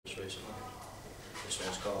recently. This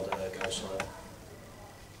one's called Go Slow.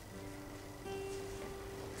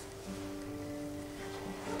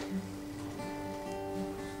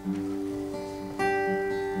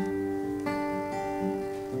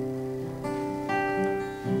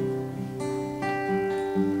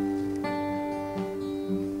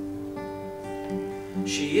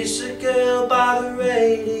 She is a girl by the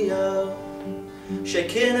radio,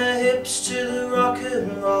 shaking her hips to the rock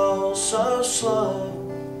and roll so slow.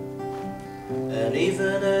 And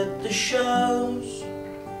even at the shows,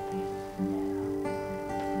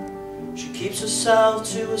 she keeps herself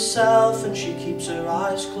to herself and she keeps her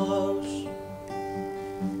eyes closed.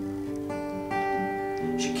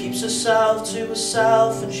 She keeps herself to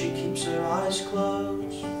herself and she keeps her eyes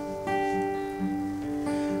closed.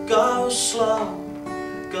 Go slow,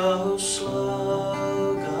 go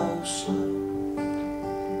slow, go slow.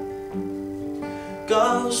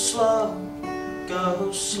 Go slow,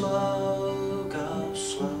 go slow, go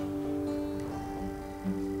slow.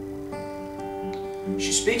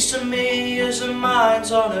 She speaks to me as her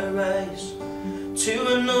mind's on a race,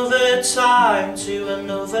 to another time, to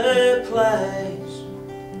another place.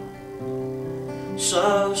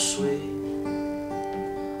 So sweet.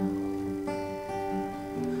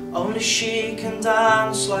 Only she can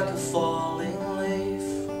dance like a falling leaf.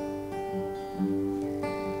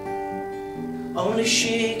 Only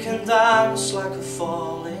she can dance like a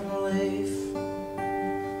falling leaf.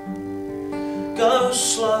 Go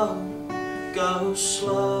slow, go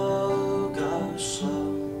slow, go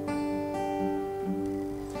slow.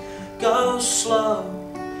 Go slow,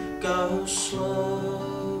 go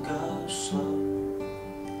slow, go slow.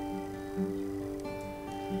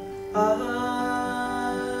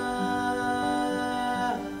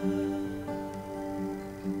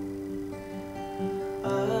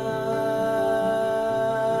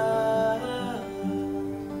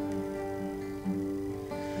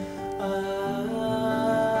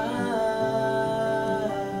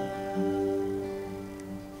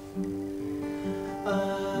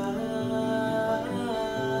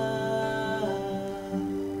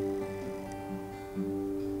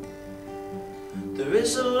 There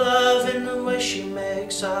is a love in the way she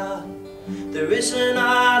makes art. There is an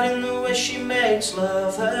art in the way she makes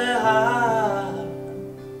love. Her heart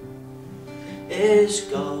is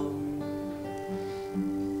gold.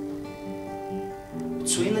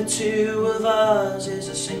 Between the two of us is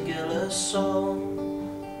a singular soul.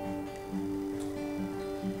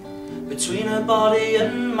 Between her body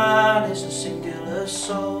and mine is a singular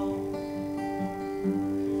soul.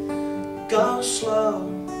 Go slow,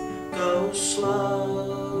 go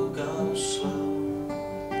slow, go slow.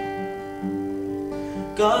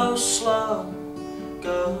 Go slow,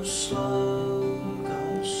 go slow.